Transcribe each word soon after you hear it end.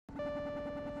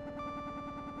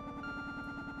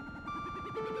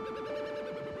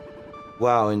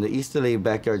Wow, in the East L.A.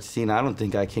 backyard scene, I don't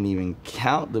think I can even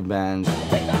count the bands.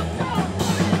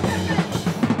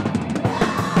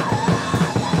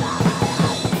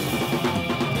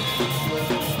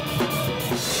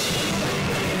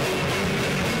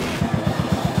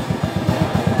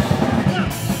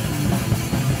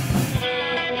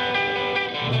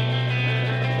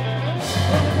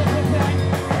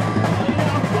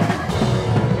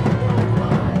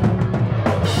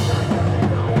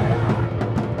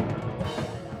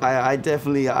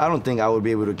 I don't think I would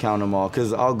be able to count them all,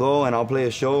 because I'll go and I'll play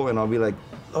a show and I'll be like,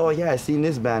 oh yeah, I seen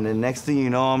this band, and next thing you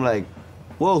know, I'm like,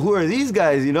 whoa, who are these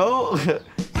guys, you know?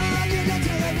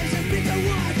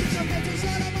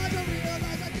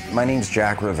 My name's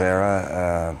Jack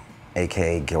Rivera,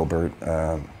 AKA Gilbert,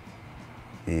 the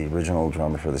original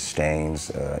drummer for the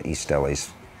Stains, East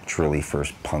L.A.'s truly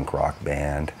first punk rock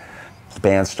band. The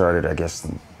band started, I guess,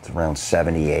 around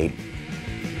 '78.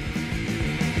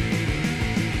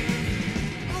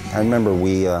 I remember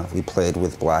we played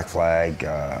with Black Flag,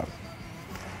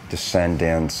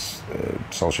 Descendants,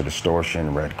 Social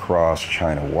Distortion, Red Cross,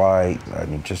 China White, I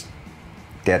mean, just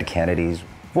Dead Kennedys.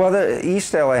 Well, the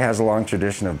East LA has a long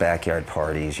tradition of backyard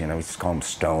parties, you know, we just call them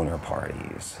stoner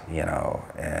parties, you know,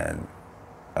 and,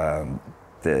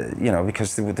 you know,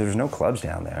 because there's no clubs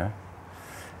down there.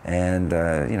 And,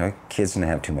 you know, kids didn't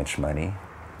have too much money.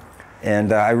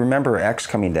 And I remember X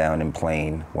coming down and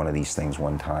playing one of these things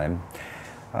one time.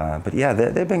 But yeah,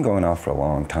 they've been going on for a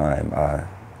long time.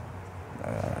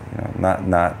 You know,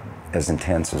 not as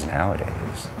intense as nowadays.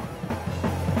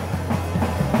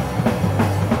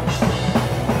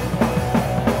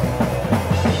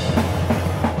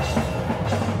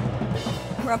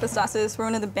 We're Apostasis. We're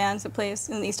one of the bands that plays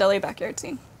in the East LA backyard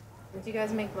scene. Did you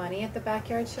guys make money at the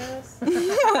backyard shows?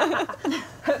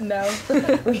 No,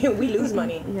 we lose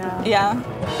money. Yeah. Yeah.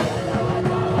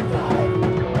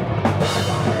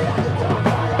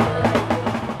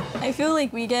 I feel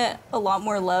like we get a lot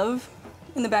more love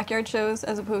in the backyard shows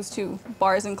as opposed to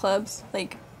bars and clubs.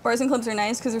 Like, bars and clubs are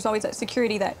nice because there's always that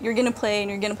security that you're gonna play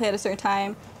and you're gonna play at a certain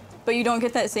time, but you don't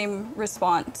get that same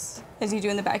response as you do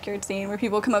in the backyard scene, where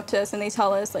people come up to us and they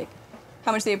tell us like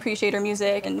how much they appreciate our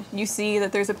music, and you see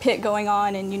that there's a pit going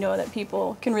on and you know that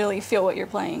people can really feel what you're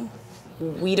playing.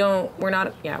 We're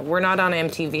not on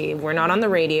MTV, we're not on the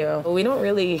radio. We don't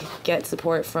really get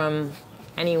support from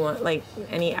anyone, like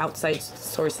any outside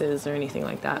sources or anything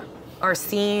like that. Our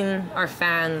scene, our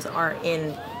fans are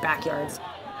in backyards.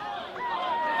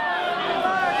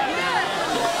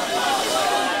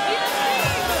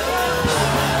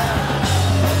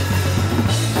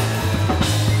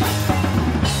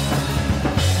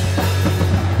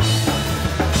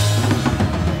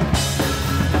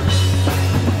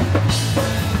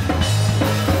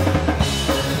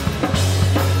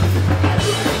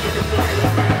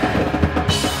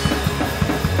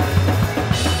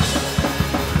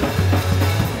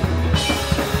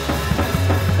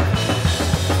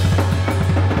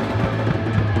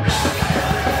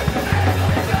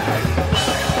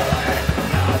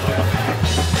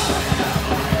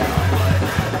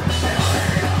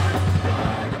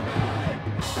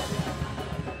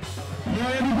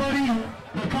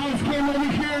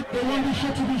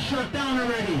 Shut down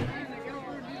already.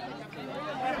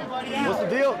 What's the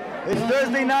deal? It's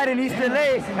Thursday night in East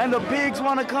LA, and the pigs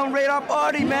want to come raid our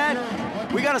party, man.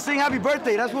 We gotta sing happy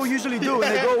birthday. That's what we usually do,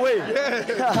 and they go away.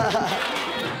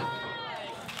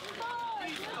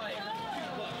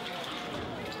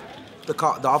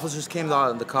 The officers came,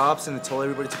 the cops, and they told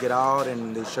everybody to get out,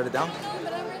 and they shut it down.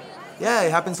 Yeah,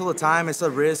 it happens all the time. It's a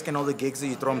risk, and all the gigs that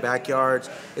you throw in backyards.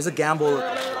 It's a gamble.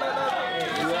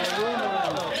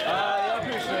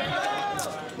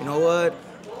 You know what?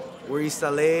 We're East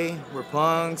LA, we're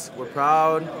punks, we're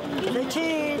proud.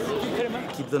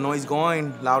 Keep the noise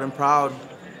going, loud and proud,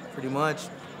 pretty much.